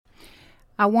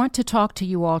I want to talk to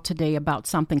you all today about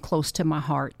something close to my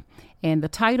heart. And the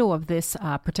title of this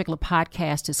particular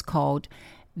podcast is called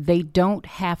They Don't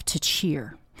Have to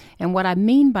Cheer. And what I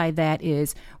mean by that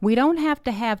is we don't have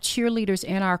to have cheerleaders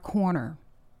in our corner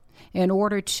in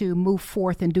order to move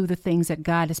forth and do the things that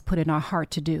God has put in our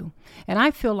heart to do. And I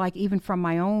feel like even from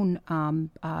my own,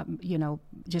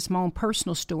 just my own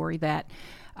personal story that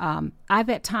I've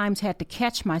at times had to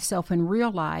catch myself and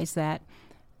realize that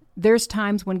there's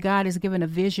times when God has given a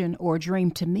vision or a dream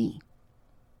to me.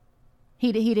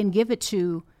 He didn't give it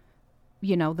to,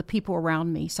 the people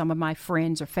around me, some of my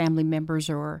friends or family members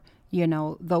or,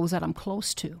 those that I'm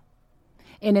close to.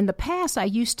 And in the past, I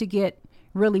used to get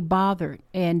really bothered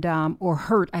and or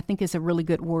hurt, I think is a really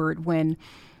good word, when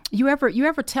you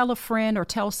ever tell a friend or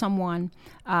tell someone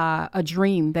a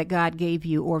dream that God gave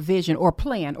you or vision or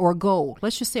plan or goal.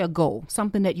 Let's just say a goal,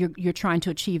 something that you're trying to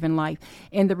achieve in life.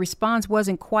 And the response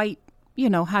wasn't quite,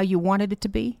 how you wanted it to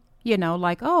be.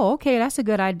 Like, oh, okay, that's a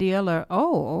good idea. Or,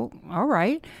 oh, all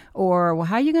right. Or, well,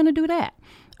 how are you going to do that?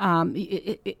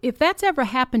 If that's ever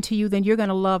happened to you, then you're going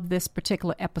to love this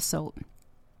particular episode.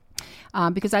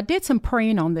 Because I did some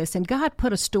praying on this and God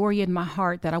put a story in my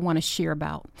heart that I want to share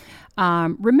about.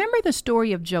 Remember the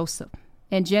story of Joseph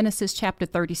in Genesis chapter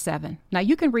 37. Now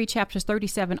you can read chapters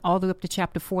 37 all the way up to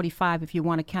chapter 45 if you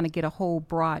want to kind of get a whole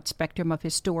broad spectrum of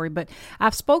his story. But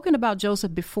I've spoken about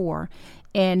Joseph before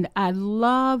and I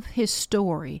love his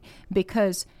story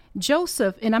because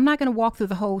Joseph, and I'm not going to walk through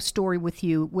the whole story with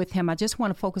him. I just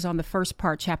want to focus on the first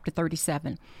part, chapter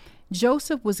 37.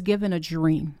 Joseph was given a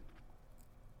dream.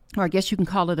 Or I guess you can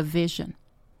call it a vision.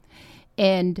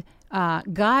 And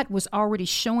God was already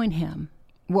showing him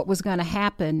what was going to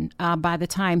happen by the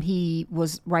time he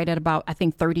was right at about, I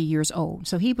think, 30 years old.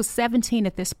 So he was 17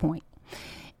 at this point.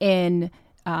 And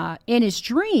in his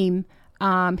dream,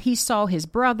 he saw his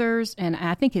brothers and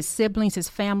I think his siblings, his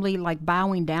family, like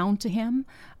bowing down to him.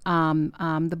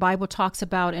 The Bible talks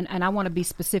about, and I want to be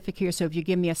specific here, so if you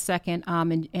give me a second,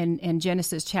 in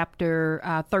Genesis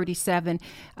chapter 37,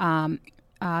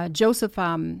 Joseph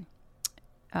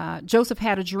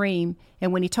had a dream,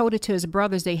 and when he told it to his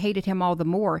brothers, they hated him all the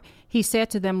more. He said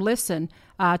to them, listen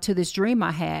to this dream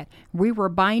I had. We were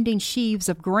binding sheaves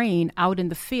of grain out in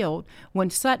the field when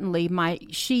suddenly my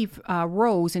sheaf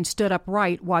rose and stood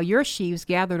upright while your sheaves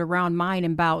gathered around mine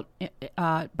and bowed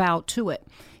to it.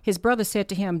 His brother said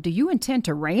to him, do you intend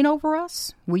to reign over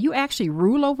us? Will you actually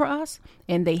rule over us?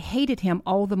 And they hated him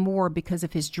all the more because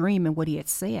of his dream and what he had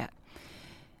said.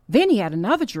 Then he had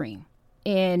another dream,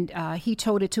 and he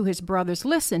told it to his brothers.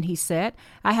 Listen, he said,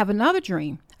 I have another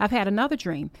dream. I've had another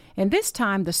dream. And this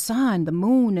time the sun, the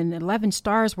moon, and 11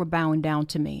 stars were bowing down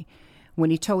to me.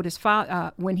 When he told his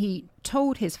father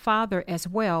as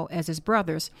well as his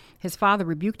brothers, his father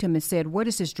rebuked him and said, what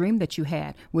is this dream that you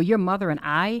had? Will your mother and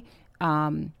I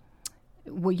and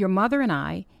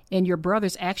your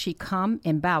brothers actually come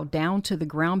and bow down to the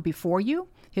ground before you?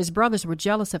 His brothers were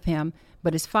jealous of him,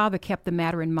 but his father kept the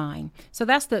matter in mind. So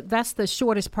that's the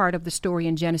shortest part of the story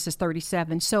in Genesis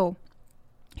 37. So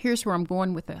here's where I'm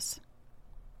going with this.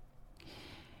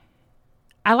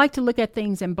 I like to look at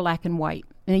things in black and white.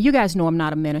 And you guys know I'm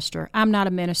not a minister. I'm not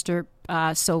a minister.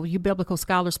 So you biblical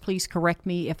scholars, please correct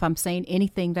me if I'm saying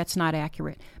anything that's not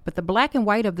accurate. But the black and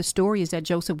white of the story is that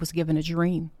Joseph was given a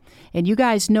dream. And you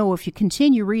guys know if you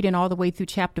continue reading all the way through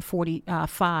chapter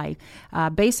 45,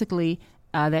 basically,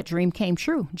 that dream came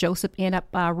true. Joseph ended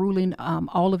up ruling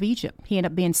all of Egypt. He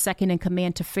ended up being second in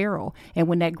command to Pharaoh. And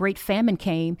when that great famine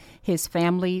came, his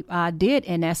family did,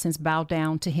 in essence, bow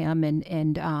down to him.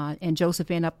 And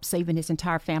Joseph ended up saving his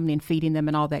entire family and feeding them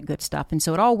and all that good stuff. And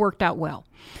so it all worked out well.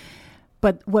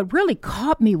 But what really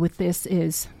caught me with this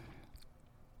is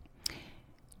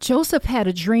Joseph had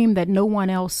a dream that no one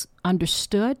else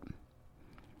understood.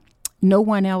 No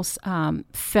one else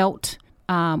felt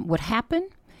would happen.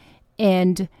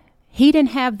 And he didn't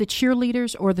have the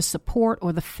cheerleaders or the support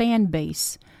or the fan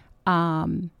base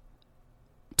to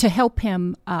help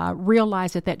him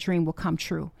realize that dream will come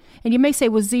true. And you may say,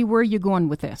 well, Z, where are you going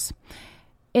with this?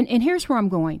 And here's where I'm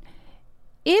going.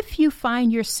 If you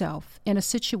find yourself in a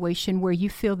situation where you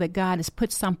feel that God has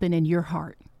put something in your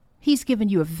heart, he's given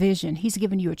you a vision, he's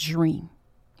given you a dream.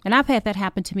 And I've had that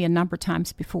happen to me a number of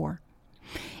times before.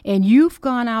 And you've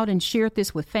gone out and shared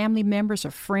this with family members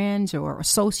or friends or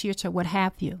associates or what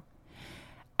have you.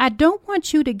 I don't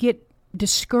want you to get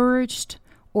discouraged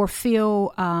or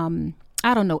feel,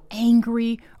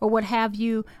 angry or what have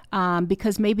you,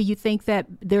 because maybe you think that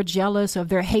they're jealous or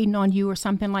they're hating on you or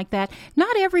something like that.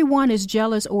 Not everyone is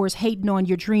jealous or is hating on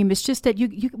your dream. It's just that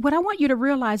what I want you to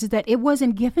realize is that it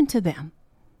wasn't given to them.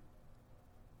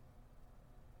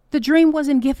 The dream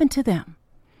wasn't given to them.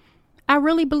 I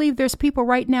really believe there's people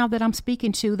right now that I'm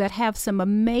speaking to that have some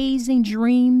amazing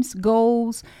dreams,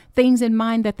 goals, things in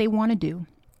mind that they want to do.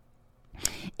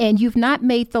 And you've not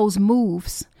made those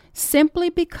moves simply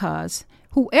because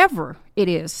whoever it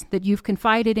is that you've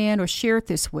confided in or shared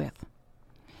this with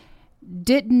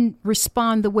didn't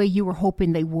respond the way you were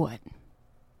hoping they would.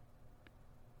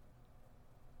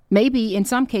 Maybe in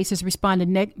some cases responded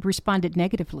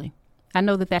negatively. I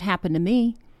know that happened to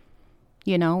me.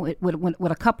 You know,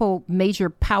 with a couple major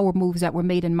power moves that were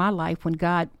made in my life when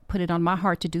God put it on my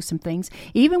heart to do some things,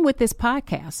 even with this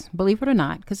podcast, believe it or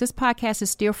not, because this podcast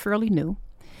is still fairly new.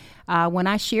 When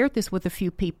I shared this with a few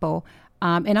people,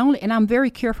 and I'm very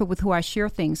careful with who I share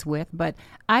things with, but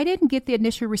I didn't get the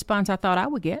initial response I thought I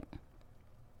would get.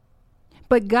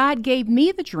 But God gave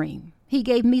me the dream. He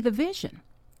gave me the vision.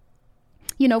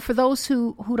 You know, for those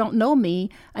who don't know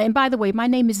me, and by the way, my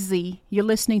name is Z. You're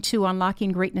listening to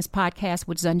Unlocking Greatness Podcast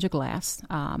with Zunja Glass.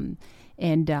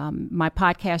 And my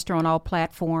podcasts are on all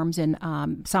platforms, and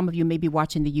some of you may be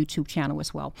watching the YouTube channel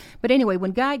as well. But anyway,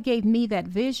 when God gave me that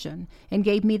vision and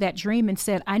gave me that dream and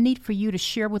said, I need for you to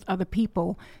share with other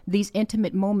people these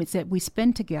intimate moments that we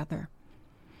spend together,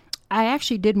 I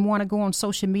actually didn't want to go on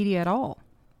social media at all.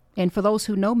 And for those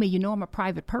who know me, you know I'm a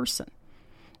private person.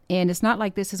 And it's not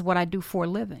like this is what I do for a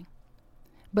living.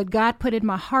 But God put in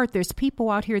my heart, there's people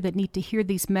out here that need to hear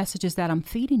these messages that I'm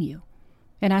feeding you.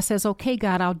 And I says, okay,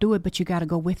 God, I'll do it, but you got to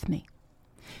go with me.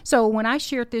 So when I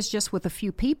shared this just with a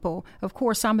few people, of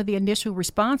course, some of the initial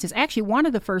responses, actually one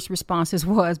of the first responses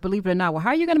was, believe it or not, well, how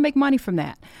are you going to make money from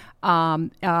that?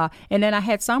 And then I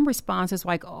had some responses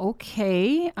like,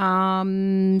 okay,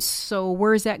 so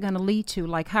where is that going to lead to?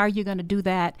 Like, how are you going to do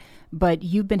that? But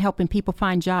you've been helping people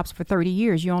find jobs for 30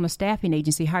 years. You're on a staffing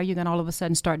agency. How are you going to all of a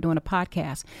sudden start doing a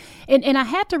podcast? And I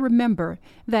had to remember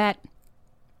that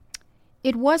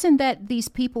it wasn't that these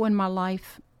people in my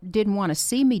life didn't want to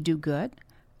see me do good.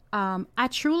 I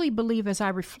truly believe as I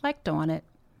reflect on it,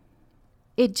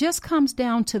 it just comes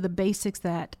down to the basics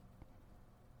that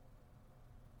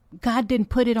God didn't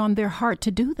put it on their heart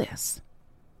to do this.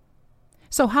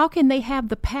 So how can they have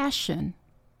the passion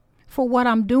for what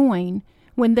I'm doing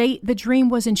when the dream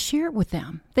wasn't shared with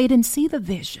them? They didn't see the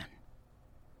vision.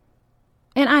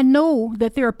 And I know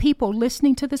that there are people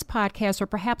listening to this podcast or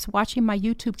perhaps watching my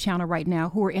YouTube channel right now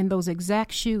who are in those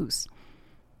exact shoes.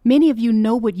 Many of you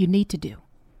know what you need to do.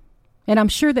 And I'm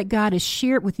sure that God has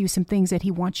shared with you some things that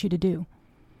he wants you to do.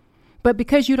 But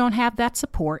because you don't have that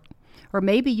support, or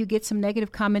maybe you get some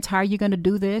negative comments, how are you going to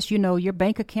do this? You know, your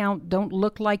bank account don't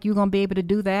look like you're going to be able to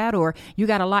do that, or you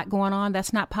got a lot going on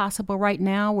that's not possible right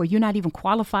now, or you're not even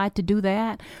qualified to do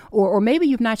that. Or maybe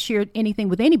you've not shared anything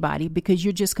with anybody because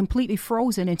you're just completely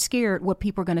frozen and scared what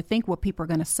people are going to think, what people are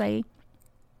going to say.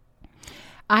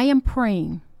 I am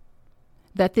praying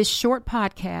that this short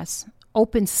podcast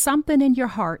opens something in your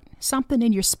heart, something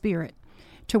in your spirit,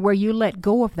 to where you let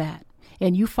go of that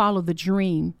and you follow the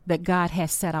dream that God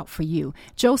has set out for you.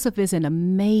 Joseph is an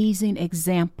amazing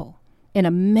example, an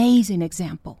amazing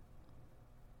example.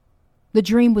 The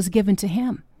dream was given to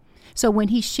him. So when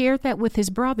he shared that with his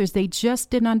brothers, they just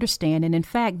didn't understand. And in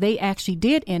fact, they actually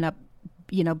did end up,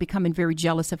 becoming very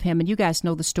jealous of him. And you guys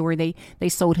know the story. They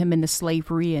sold him into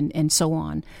slavery and so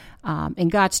on.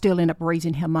 And God still ended up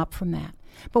raising him up from that.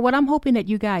 But what I'm hoping that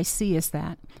you guys see is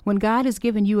that when God has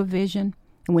given you a vision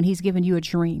and when he's given you a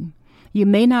dream, you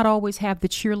may not always have the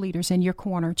cheerleaders in your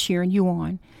corner cheering you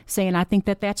on, saying, I think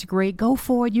that's great. Go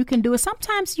for it. You can do it.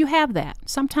 Sometimes you have that.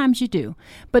 Sometimes you do.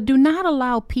 But do not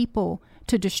allow people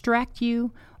to distract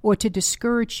you or to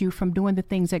discourage you from doing the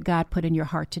things that God put in your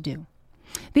heart to do.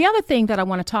 The other thing that I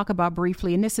want to talk about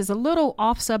briefly, and this is a little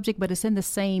off subject, but it's in the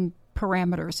same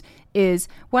parameters, is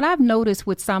what I've noticed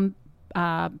with some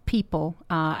people.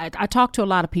 I talk to a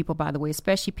lot of people, by the way,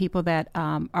 especially people that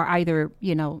are either,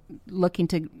 looking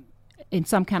to in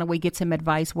some kind of way get some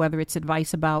advice, whether it's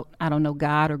advice about,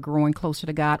 God or growing closer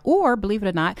to God, or believe it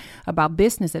or not, about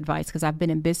business advice, because I've been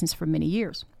in business for many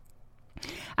years.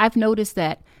 I've noticed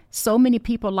that so many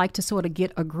people like to sort of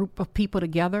get a group of people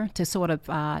together to sort of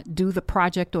do the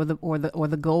project or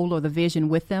the goal or the vision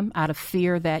with them out of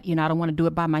fear that, I don't want to do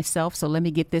it by myself. So let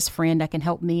me get this friend that can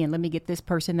help me, and let me get this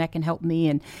person that can help me.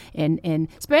 And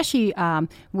especially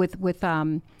with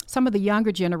some of the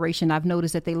younger generation, I've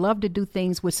noticed that they love to do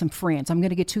things with some friends. I'm going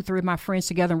to get 2-3 of my friends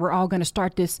together, and we're all going to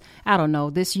start this,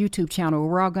 this YouTube channel.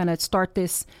 We're all going to start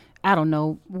this,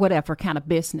 whatever kind of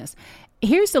business.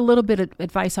 Here's a little bit of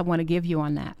advice I want to give you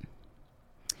on that.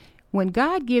 When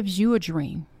God gives you a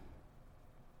dream,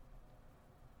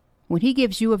 when he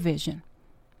gives you a vision,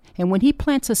 and when he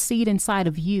plants a seed inside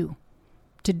of you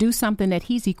to do something that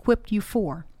he's equipped you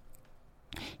for,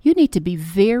 You need to be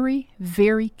very,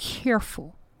 very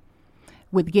careful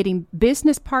with getting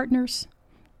business partners,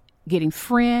 getting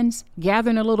friends,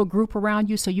 gathering a little group around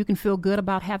you so you can feel good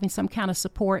about having some kind of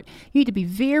support. You need to be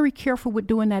very careful with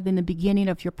doing that in the beginning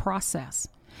of your process.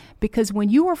 Because when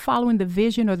you are following the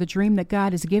vision or the dream that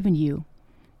God has given you,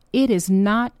 it is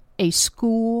not a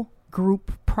school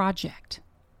group project.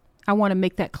 I want to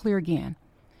make that clear again.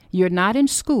 You're not in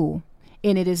school,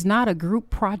 and it is not a group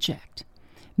project.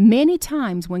 Many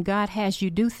times when God has you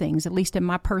do things, at least in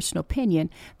my personal opinion,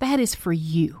 that is for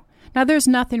you. Now, there's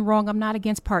nothing wrong. I'm not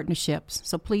against partnerships.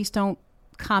 So please don't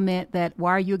comment that,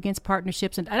 why are you against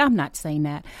partnerships? And I'm not saying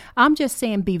that. I'm just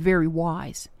saying be very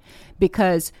wise.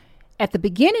 Because at the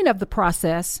beginning of the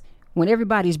process, when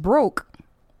everybody's broke,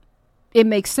 it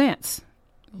makes sense.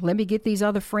 Let me get these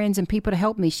other friends and people to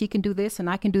help me. She can do this and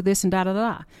I can do this and da da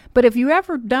da. But if you've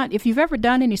ever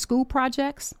done any school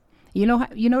projects, you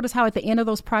notice how at the end of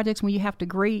those projects when you have to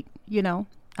grade,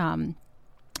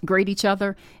 grade each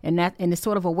other, and it's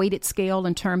sort of a weighted scale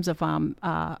in terms of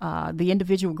the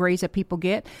individual grades that people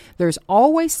get. There's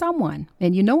always someone,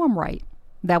 and I'm right,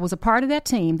 that was a part of that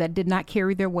team that did not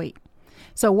carry their weight.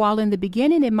 So while in the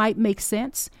beginning it might make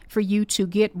sense for you to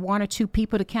get one or two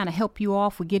people to kind of help you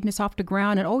off with getting this off the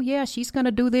ground, and oh yeah, she's going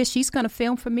to do this, she's going to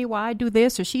film for me while I do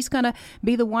this, or she's going to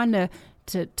be the one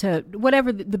to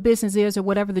whatever the business is or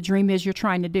whatever the dream is you're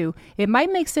trying to do. It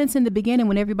might make sense in the beginning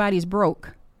when everybody's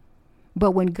broke.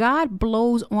 But when God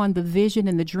blows on the vision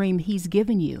and the dream he's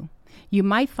given you, you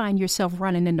might find yourself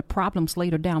running into problems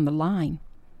later down the line.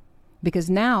 Because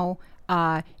now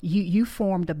you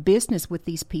formed a business with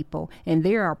these people and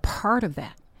they are a part of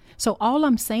that. So all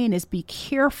I'm saying is be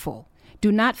careful.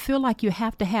 Do not feel like you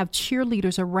have to have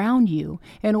cheerleaders around you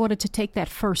in order to take that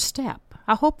first step.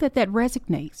 I hope that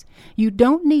resonates. You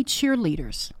don't need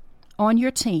cheerleaders on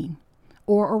your team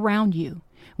or around you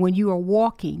when you are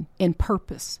walking in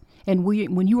purpose and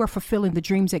when you are fulfilling the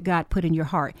dreams that God put in your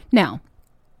heart. Now,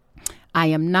 I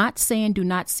am not saying do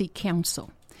not seek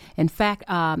counsel. In fact,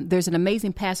 there's an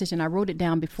amazing passage, and I wrote it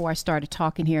down before I started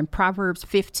talking here in Proverbs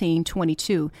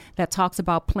 15:22 that talks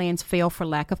about plans fail for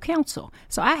lack of counsel.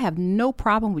 So I have no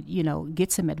problem with,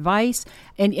 get some advice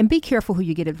and be careful who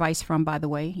you get advice from, by the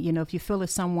way. If you feel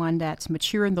it's someone that's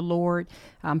mature in the Lord,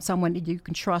 someone that you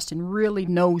can trust and really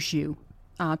knows you,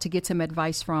 to get some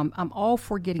advice from, I'm all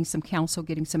for getting some counsel,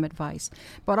 getting some advice.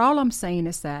 But all I'm saying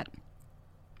is that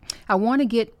I want to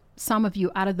get some of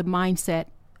you out of the mindset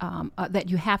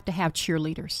that you have to have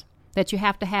cheerleaders, that you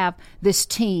have to have this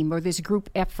team or this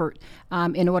group effort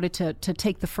in order to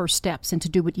take the first steps and to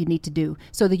do what you need to do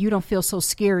so that you don't feel so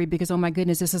scary because, oh my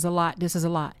goodness, this is a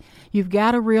lot. You've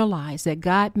got to realize that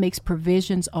God makes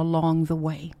provisions along the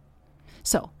way.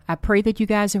 So I pray that you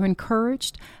guys are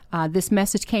encouraged. This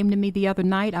message came to me the other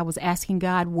night. I was asking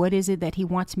God, what is it that he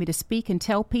wants me to speak and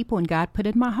tell people? And God put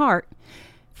in my heart,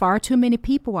 far too many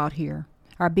people out here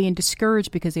are being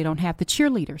discouraged because they don't have the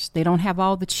cheerleaders. They don't have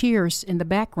all the cheers in the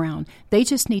background. They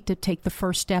just need to take the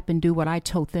first step and do what I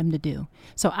told them to do.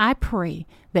 So I pray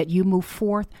that you move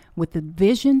forth with the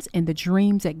visions and the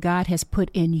dreams that God has put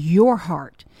in your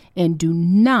heart, and do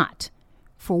not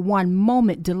for one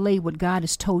moment delay what God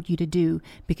has told you to do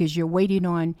because you're waiting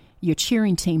on your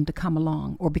cheering team to come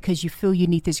along or because you feel you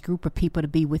need this group of people to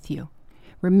be with you.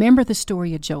 Remember the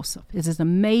story of Joseph. It's an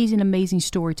amazing, amazing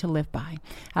story to live by.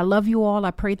 I love you all.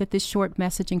 I pray that this short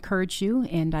message encouraged you,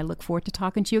 and I look forward to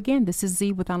talking to you again. This is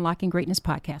Z with Unlocking Greatness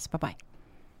Podcast. Bye-bye.